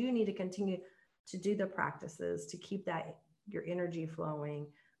 you do need to continue to do the practices to keep your energy flowing.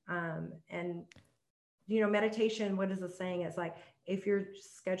 And, meditation, what is the saying? It's like, if your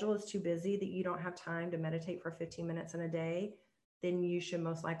schedule is too busy that you don't have time to meditate for 15 minutes in a day, then you should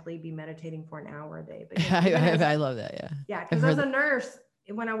most likely be meditating for an hour a day. I love that. Yeah. Yeah. Because as a nurse,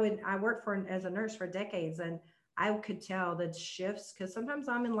 when I worked as a nurse for decades, and I could tell the shifts, because sometimes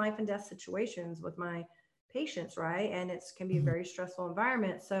I'm in life and death situations with my patients, right? And it can be a very stressful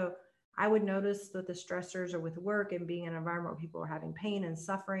environment. So I would notice that the stressors are with work and being in an environment where people are having pain and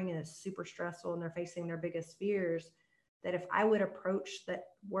suffering and it's super stressful and they're facing their biggest fears, that if I would approach that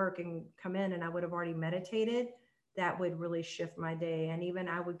work and come in and I would have already meditated, that would really shift my day. And even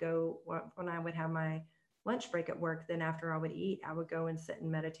I would go, when I would have my lunch break at work, then after I would eat, I would go and sit and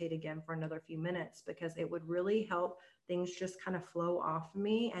meditate again for another few minutes, because it would really help things just kind of flow off of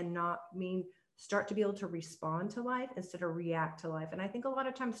me and start to be able to respond to life instead of react to life. And I think a lot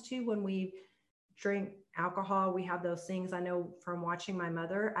of times too, when we drink alcohol, we have those things. I know from watching my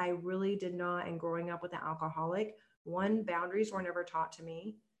mother, I really did not, and growing up with an alcoholic, boundaries were never taught to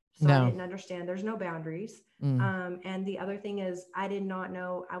me. So I didn't understand there's no boundaries. And the other thing is, I did not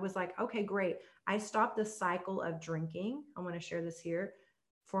know. I was like, okay, great. I stopped the cycle of drinking. I want to share this here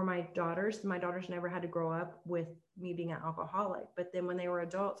for my daughters. My daughters never had to grow up with me being an alcoholic. But then when they were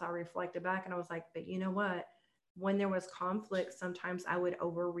adults, I reflected back and I was like, but you know what? When there was conflict, sometimes I would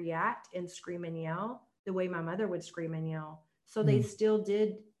overreact and scream and yell the way my mother would scream and yell. So they still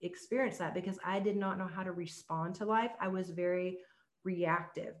did experience that, because I did not know how to respond to life. I was very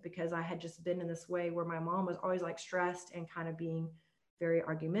reactive because I had just been in this way where my mom was always like stressed and kind of being very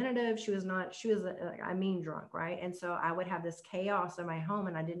argumentative. She was a mean drunk, right? And so I would have this chaos in my home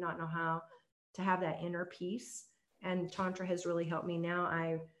and I did not know how to have that inner peace. And Tantra has really helped me. Now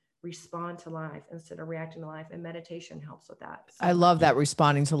I respond to life instead of reacting to life, and meditation helps with that. So I love that,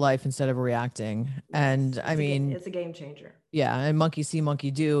 responding to life instead of reacting. And it's a game changer. Yeah. And monkey see,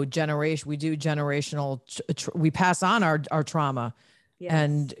 monkey do. We do generational, we pass on our trauma. Yes.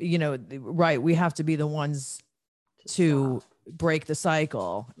 And, right. We have to be the ones to break the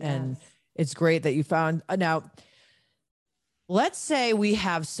cycle. Yes. And it's great that you found now. Let's say we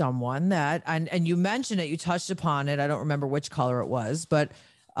have someone that, and you mentioned it, you touched upon it. I don't remember which color it was, but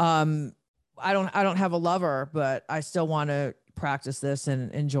I don't have a lover, but I still want to practice this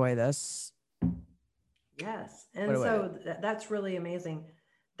and enjoy this. Yes. And so that's really amazing.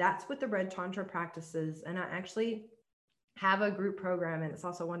 That's what the Red Tantra practices. And I actually have a group program, and it's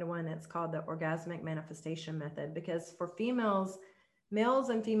also one-to-one. It's called the Orgasmic Manifestation Method, because for females, males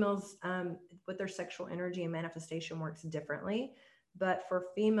and females, with their sexual energy and manifestation works differently. But for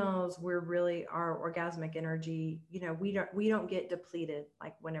females, we're really, our orgasmic energy, you know, we don't get depleted.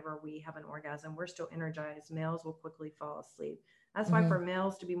 Like whenever we have an orgasm, we're still energized. Males will quickly fall asleep. That's why for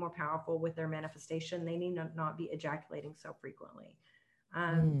males to be more powerful with their manifestation, they need to not be ejaculating so frequently,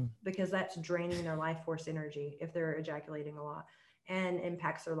 because that's draining their life force energy if they're ejaculating a lot, and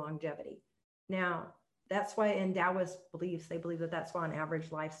impacts their longevity. Now, that's why in Taoist beliefs, they believe that that's why an average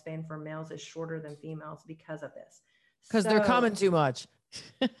lifespan for males is shorter than females because of this. Because they're coming too much.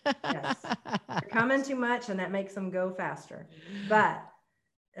 Yes, they're coming too much, and that makes them go faster. But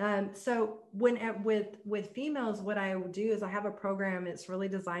so when with females, what I do is I have a program. It's really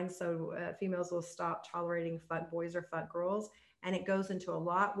designed so females will stop tolerating fuck boys or fuck girls, and it goes into a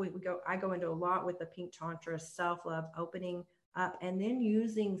lot. I go into a lot with the Pink Tantra, self-love, opening up, and then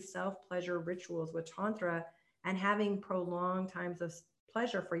using self-pleasure rituals with Tantra and having prolonged times of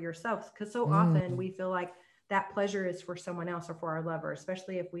pleasure for yourself. Because so often we feel like that pleasure is for someone else or for our lover,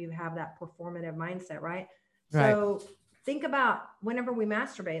 especially if we have that performative mindset, right? So think about whenever we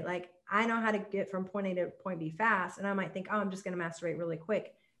masturbate, like I know how to get from point A to point B fast. And I might think, oh, I'm just going to masturbate really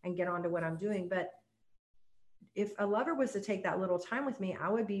quick and get on to what I'm doing. But if a lover was to take that little time with me, I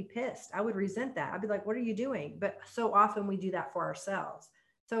would be pissed. I would resent that. I'd be like, what are you doing? But so often we do that for ourselves.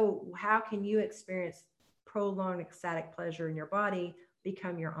 So how can you experience prolonged ecstatic pleasure in your body,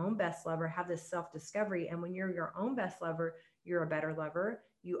 become your own best lover, have this self-discovery? And when you're your own best lover, you're a better lover.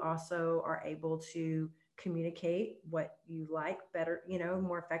 You also are able to communicate what you like better, you know,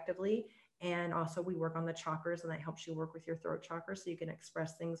 more effectively. And also we work on the chakras, and that helps you work with your throat chakra so you can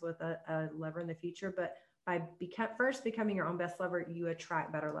express things with a lover in the future. But by first becoming your own best lover, you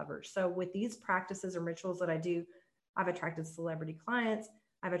attract better lovers. So with these practices and rituals that I do, I've attracted celebrity clients,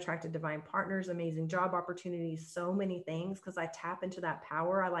 I've attracted divine partners, amazing job opportunities, so many things, because I tap into that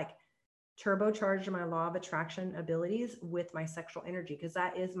power. I like turbocharge my law of attraction abilities with my sexual energy, because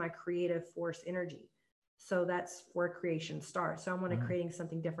that is my creative force energy. So that's where creation starts. So I'm going to creating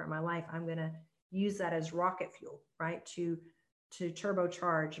something different in my life. I'm going to use that as rocket fuel, right? To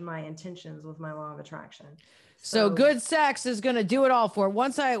turbocharge my intentions with my law of attraction. So good sex is going to do it all for it.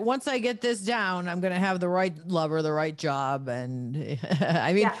 Once I get this down, I'm going to have the right lover, the right job. And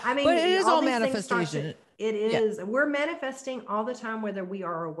I mean, but it is all manifestation. It is. Yeah. We're manifesting all the time, whether we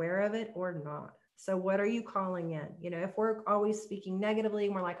are aware of it or not. So what are you calling in? You know, if we're always speaking negatively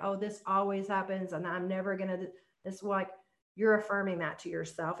and we're like, oh, this always happens and I'm never going to, it's like you're affirming that to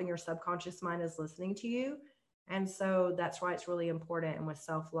yourself, and your subconscious mind is listening to you. And so that's why it's really important. And with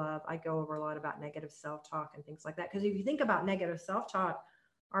self-love, I go over a lot about negative self-talk and things like that. Because if you think about negative self-talk,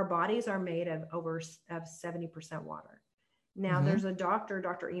 our bodies are made of 70% water. Now there's a Dr.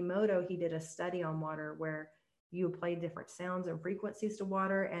 Emoto, he did a study on water where you play different sounds and frequencies to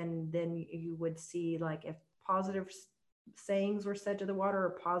water. And then you would see, like, if positive sayings were said to the water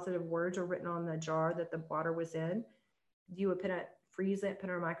or positive words were written on the jar that the water was in, you would freeze it, put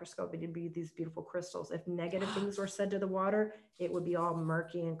it in a microscope, it'd be these beautiful crystals. If negative things were said to the water, it would be all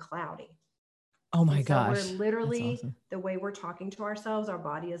murky and cloudy. Oh my gosh. So we're literally, awesome. The way we're talking to ourselves, our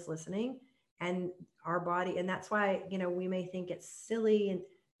body is listening, and our body. And that's why, you know, we may think it's silly. And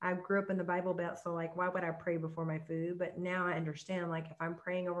I grew up in the Bible Belt. So like, why would I pray before my food? But now I understand, like, if I'm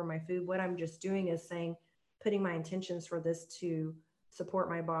praying over my food, what I'm just doing is saying, putting my intentions for this to support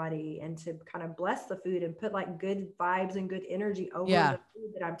my body and to kind of bless the food and put like good vibes and good energy over the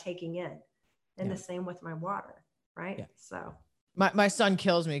food that I'm taking in. And the same with my water. Right. Yeah. So my son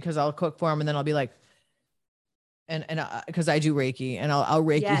kills me because I'll cook for him and then I'll be like, and because I do Reiki, and I'll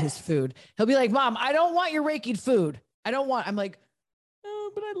Reiki his food. He'll be like, Mom, I don't want your Reiki'd food. I'm like,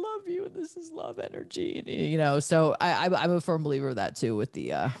 oh, but I love you. And this is love energy. You know, so I'm a firm believer of that too with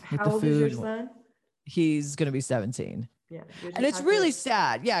the, with How the old food. Is your son? He's going to be 17. Yeah. And it's really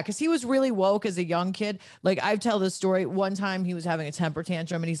sad. Yeah. Cause he was really woke as a young kid. Like, I tell this story. One time he was having a temper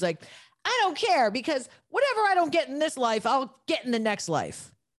tantrum and he's like, I don't care, because whatever I don't get in this life, I'll get in the next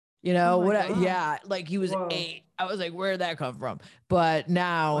life. You know, like he was 8. I was like, where'd that come from? But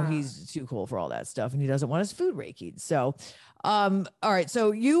now he's too cool for all that stuff, and he doesn't want his food Reiki'd. So, all right.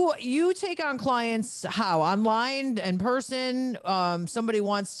 So you take on clients how? Online, in person? Somebody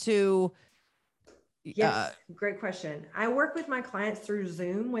wants to. Yes, great question. I work with my clients through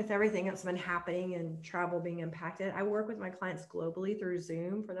Zoom with everything that's been happening and travel being impacted. I work with my clients globally through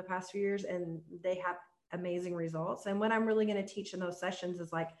Zoom for the past few years, and they have amazing results. And what I'm really going to teach in those sessions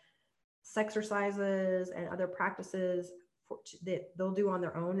is like exercises and other practices that they'll do on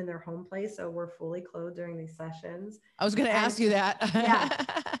their own in their home place. So we're fully clothed during these sessions. I was going to ask you that. Yeah.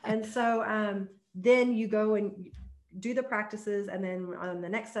 And so then you go and do the practices. And then on the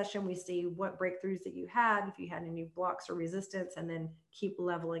next session, we see what breakthroughs that you had, if you had any blocks or resistance, and then keep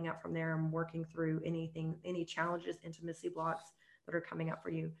leveling up from there and working through any challenges, intimacy blocks that are coming up for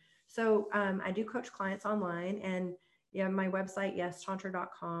you. So I do coach clients online, and my website,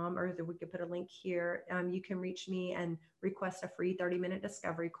 yestantra.com, or we could put a link here. You can reach me and request a free 30-minute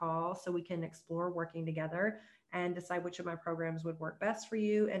discovery call so we can explore working together and decide which of my programs would work best for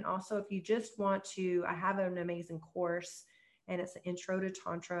you. And also, if you just want to, I have an amazing course, and it's an Intro to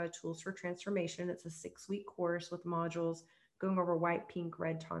Tantra, Tools for Transformation. It's a 6-week course with modules going over white, pink,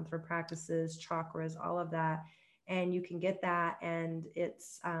 red Tantra practices, chakras, all of that. And you can get that, and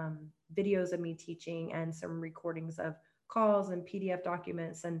it's videos of me teaching and some recordings of calls and PDF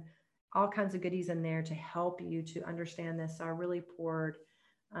documents and all kinds of goodies in there to help you to understand this. So I really poured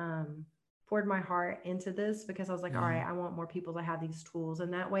my heart into this because I was like, all right, I want more people to have these tools.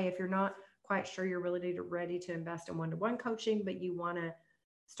 And that way, if you're not quite sure you're really ready to invest in one-to-one coaching, but you want to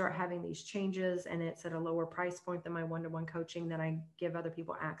start having these changes and it's at a lower price point than my one-to-one coaching, then I give other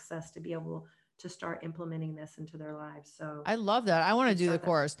people access to be able to start implementing this into their lives. So I love that. I want to do the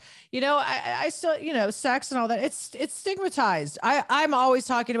course. I still, sex and all that. It's stigmatized. I'm always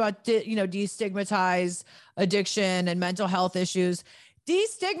talking about, destigmatize addiction and mental health issues.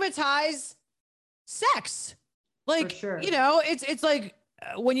 Destigmatize sex. Like, sure. It's like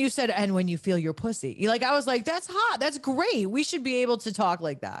when you said, and when you feel your pussy, I was like, that's hot. That's great. We should be able to talk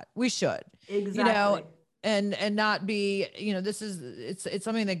like that. We should. Exactly. And not be, it's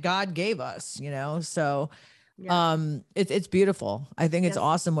something that God gave us, so it's beautiful. I think it's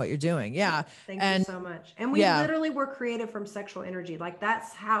awesome what you're doing. Yeah. Thank you so much. And we literally were created from sexual energy. Like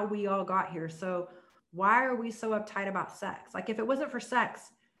that's how we all got here. So why are we so uptight about sex? Like if it wasn't for sex,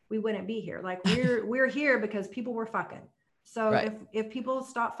 we wouldn't be here. Like we're here because people were fucking. So if people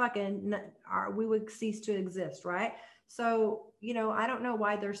stop fucking, we would cease to exist. Right. So, I don't know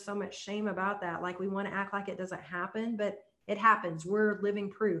why there's so much shame about that. Like we want to act like it doesn't happen, but it happens. We're living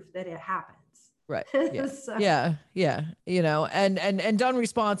proof that it happens. Right. Yeah. So. Yeah. And done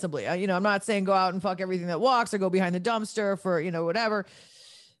responsibly. I'm not saying go out and fuck everything that walks or go behind the dumpster for, whatever.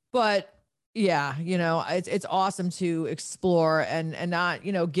 But yeah, it's awesome to explore and not,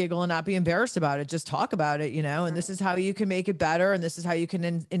 giggle and not be embarrassed about it. Just talk about it, and this is how you can make it better. And this is how you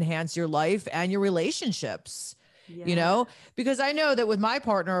can enhance your life and your relationships. Because I know that with my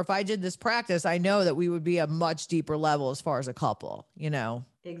partner, if I did this practice, I know that we would be a much deeper level as far as a couple,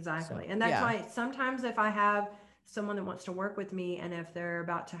 Exactly. So, and that's why sometimes if I have someone that wants to work with me and if they're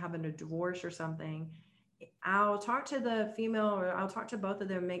about to have a divorce or something, I'll talk to the female or I'll talk to both of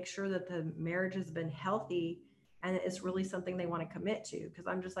them, make sure that the marriage has been healthy and it's really something they want to commit to. Because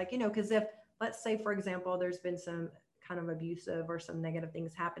I'm just like, because if, let's say, for example, there's been some kind of abusive or some negative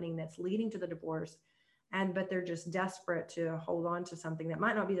things happening that's leading to the divorce, but they're just desperate to hold on to something that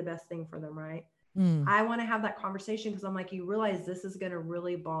might not be the best thing for them, right? I want to have that conversation because I'm like, you realize this is going to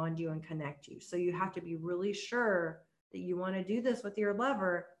really bond you and connect you. So you have to be really sure that you want to do this with your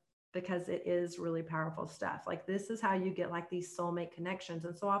lover because it is really powerful stuff. Like this is how you get like these soulmate connections.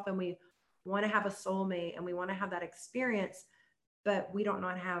 And so often we want to have a soulmate and we want to have that experience, but we don't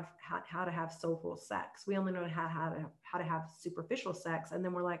know how to have soulful sex. We only know how to have superficial sex. And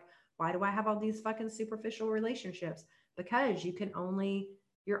then we're like, why do I have all these fucking superficial relationships? Because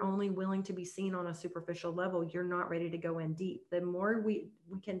you're only willing to be seen on a superficial level. You're not ready to go in deep. The more we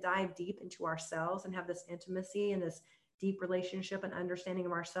can dive deep into ourselves and have this intimacy and this deep relationship and understanding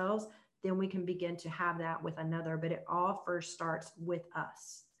of ourselves, then we can begin to have that with another. But it all first starts with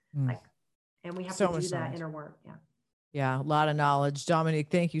us. And we have to do that inner work. Yeah. Yeah. A lot of knowledge.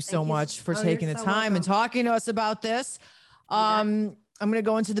 Dominique, thank you so much for taking the time and talking to us about this. I'm going to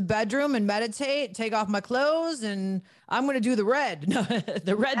go into the bedroom and meditate, take off my clothes, and I'm going to do the red,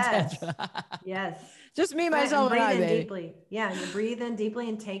 the red tantra. Yes. Just me, myself, and I, breathe in deeply. Yeah. You breathe in deeply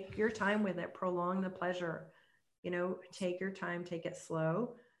and take your time with it. Prolong the pleasure, take your time, take it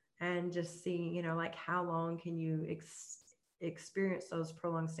slow and just see, like how long can you experience those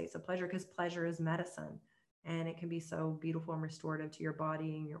prolonged states of pleasure? Because pleasure is medicine. And it can be so beautiful and restorative to your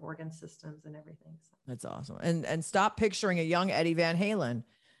body and your organ systems and everything. So. That's awesome. And stop picturing a young Eddie Van Halen.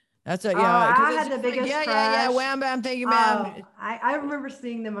 That's I had the biggest crush. Yeah. Wham bam. Thank you, ma'am. I remember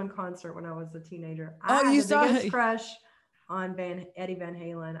seeing them on concert when I was a teenager. You saw the biggest crush on Eddie Van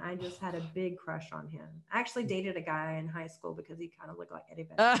Halen. I just had a big crush on him. I actually dated a guy in high school because he kind of looked like Eddie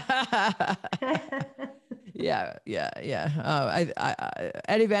Van Halen. Yeah.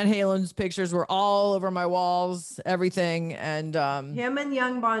 Eddie Van Halen's pictures were all over my walls, everything. And him and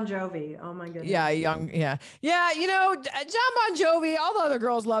young Bon Jovi. Oh my goodness. Yeah. You know, John Bon Jovi, all the other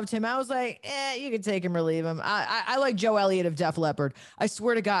girls loved him. I was like, you can take him or leave him. I like Joe Elliott of Def Leppard. I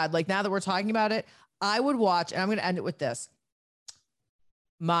swear to God, like now that we're talking about it, I would watch, and I'm going to end it with this.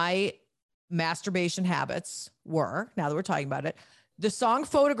 My masturbation habits were, now that we're talking about it, the song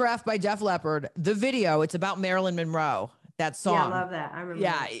Photographed by Def Leppard, the video, it's about Marilyn Monroe, that song. Yeah, I love that. I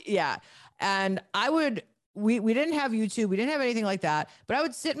remember. Yeah. And we didn't have YouTube. We didn't have anything like that, but I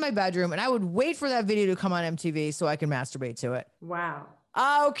would sit in my bedroom and I would wait for that video to come on MTV so I could masturbate to it. Wow.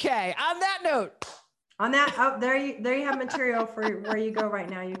 Okay. On that note. There you have material for where you go right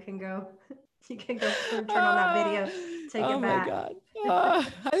now. You can go turn on that video, take it back. Oh my God.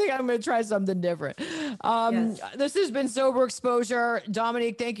 I think I'm going to try something different. Yes. This has been Sober Exposure.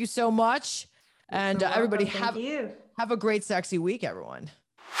 Dominique, thank you so much. And everybody have a great, sexy week, everyone.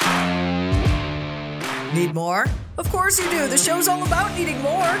 Need more? Of course you do. The show's all about needing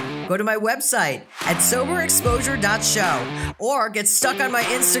more. Go to my website at soberexposure.show or get stuck on my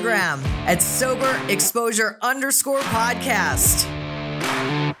Instagram at soberexposure_podcast.